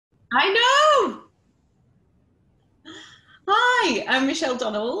I know. Hi, I'm Michelle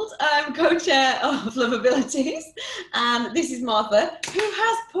Donald. I'm co-chair of Lovabilities, and this is Martha, who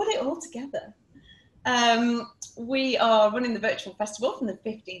has put it all together. We are running the virtual festival from the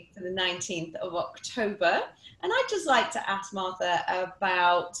 15th to the 19th of October, and I'd just like to ask Martha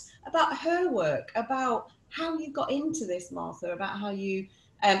about her work, about how you got into this, Martha, about how you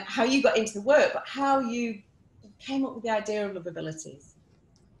got into the work, but how you came up with the idea of Lovabilities.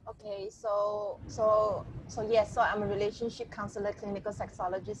 Okay, so yes, so I'm a relationship counselor, clinical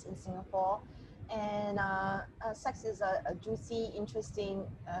sexologist in Singapore, and sex is a juicy, interesting,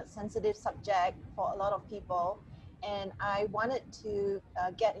 sensitive subject for a lot of people, and I wanted to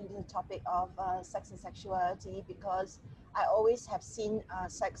get into the topic of sex and sexuality because I always have seen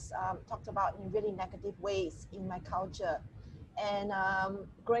sex talked about in really negative ways in my culture, and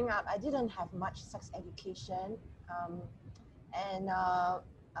growing up, I didn't have much sex education. And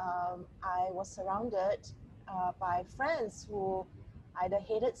I was surrounded by friends who either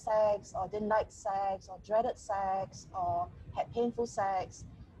hated sex or didn't like sex or dreaded sex or had painful sex.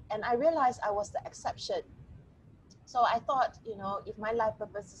 And I realized I was the exception. So I thought, if my life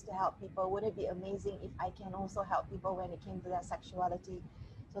purpose is to help people, wouldn't it be amazing if I can also help people when it came to their sexuality?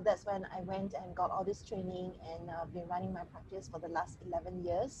 So that's when I went and got all this training and been running my practice for the last 11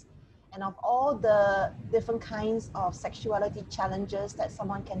 years. And of all the different kinds of sexuality challenges that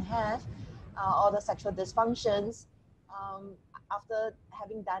someone can have, all the sexual dysfunctions, um, after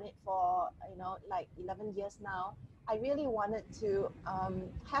having done it for, like 11 years now, I really wanted to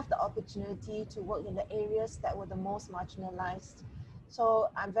have the opportunity to work in the areas that were the most marginalized. So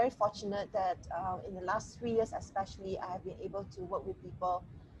I'm very fortunate that in the last 3 years especially, I have been able to work with people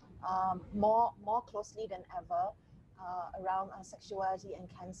more closely than ever around sexuality and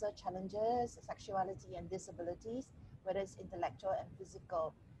cancer challenges, sexuality and disabilities, whether it's intellectual and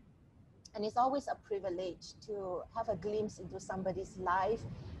physical. And it's always a privilege to have a glimpse into somebody's life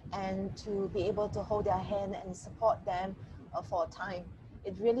and to be able to hold their hand and support them for a time.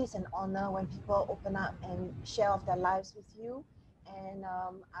 It really is an honor when people open up and share of their lives with you. And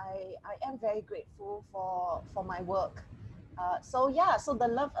I am very grateful for my work. So the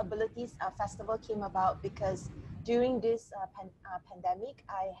Love Abilities Festival came about because during this pandemic,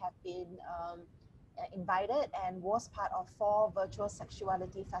 I have been invited and was part of 4 virtual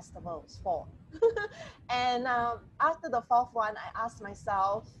sexuality festivals. 4. And after the 4th one, I asked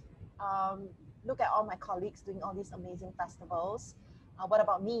myself, look at all my colleagues doing all these amazing festivals. What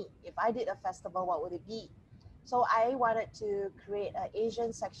about me? If I did a festival, what would it be? So I wanted to create an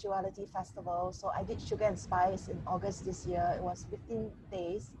Asian sexuality festival. So I did Sugar and Spice in August this year. It was 15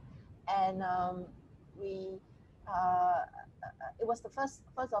 days, and we it was the first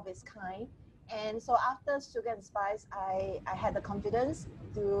of its kind. And so after Sugar and Spice, I had the confidence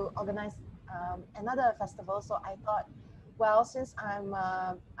to organize another festival. So I thought, well, since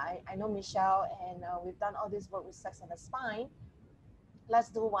I know Michelle and we've done all this work with sex and the spine, let's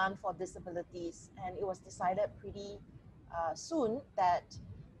do one for disabilities. And it was decided pretty soon that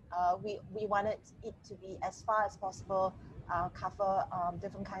we wanted it to be as far as possible cover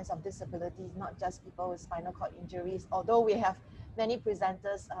different kinds of disabilities, not just people with spinal cord injuries, although we have many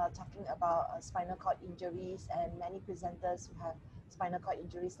presenters talking about spinal cord injuries and many presenters who have spinal cord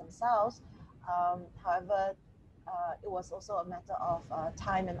injuries themselves. However, it was also a matter of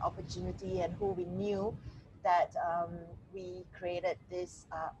time and opportunity and who we knew that we created this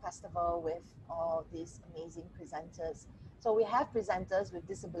festival with all these amazing presenters. So we have presenters with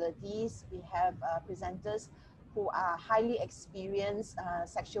disabilities, we have presenters who are highly experienced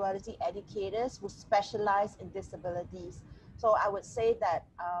sexuality educators who specialize in disabilities. So I would say that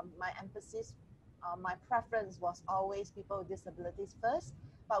my emphasis, my preference was always people with disabilities first,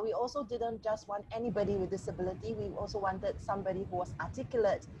 but we also didn't just want anybody with disability, we also wanted somebody who was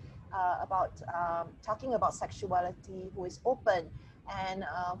articulate about talking about sexuality, who is open and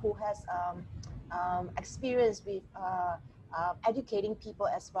who has experience with educating people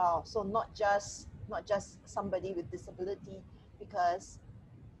as well. So not just somebody with disability, because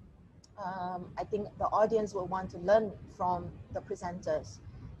I think the audience will want to learn from the presenters.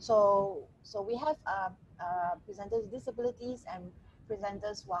 So we have presenters with disabilities and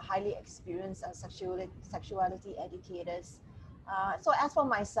presenters who are highly experienced sexuality educators. So as for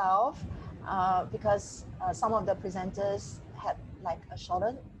myself, because some of the presenters had like a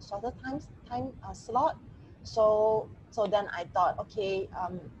shorter time slot, so then I thought, okay,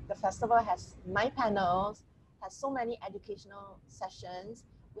 the festival has 9 panels, has so many educational sessions.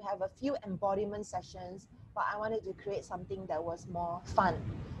 We have a few embodiment sessions, but I wanted to create something that was more fun.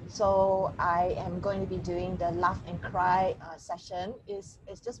 So I am going to be doing the laugh and cry session. It's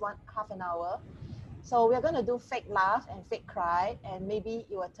just half an hour. So we're going to do fake laugh and fake cry, and maybe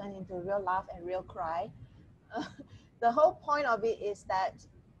it will turn into real laugh and real cry. The whole point of it is that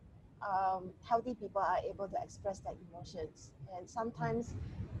healthy people are able to express their emotions. And sometimes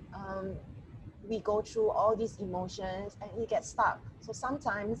we go through all these emotions and we get stuck. So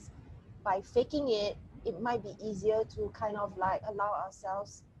sometimes by faking it, it might be easier to kind of like allow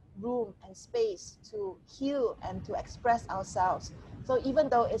ourselves room and space to heal and to express ourselves. So even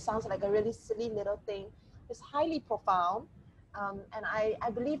though it sounds like a really silly little thing, it's highly profound. And I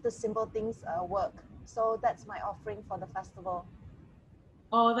believe the simple things work. So that's my offering for the festival.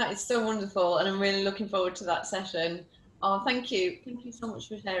 Oh, that is so wonderful. And I'm really looking forward to that session. Oh, thank you. Thank you so much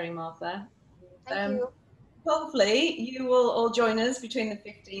for sharing, Martha. Thank you. Hopefully you will all join us between the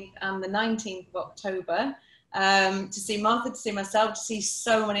 15th and the 19th of October to see Martha, to see myself, to see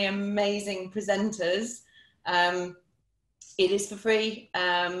so many amazing presenters. It is for free.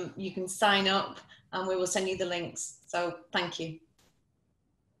 You can sign up and we will send you the links. So thank you.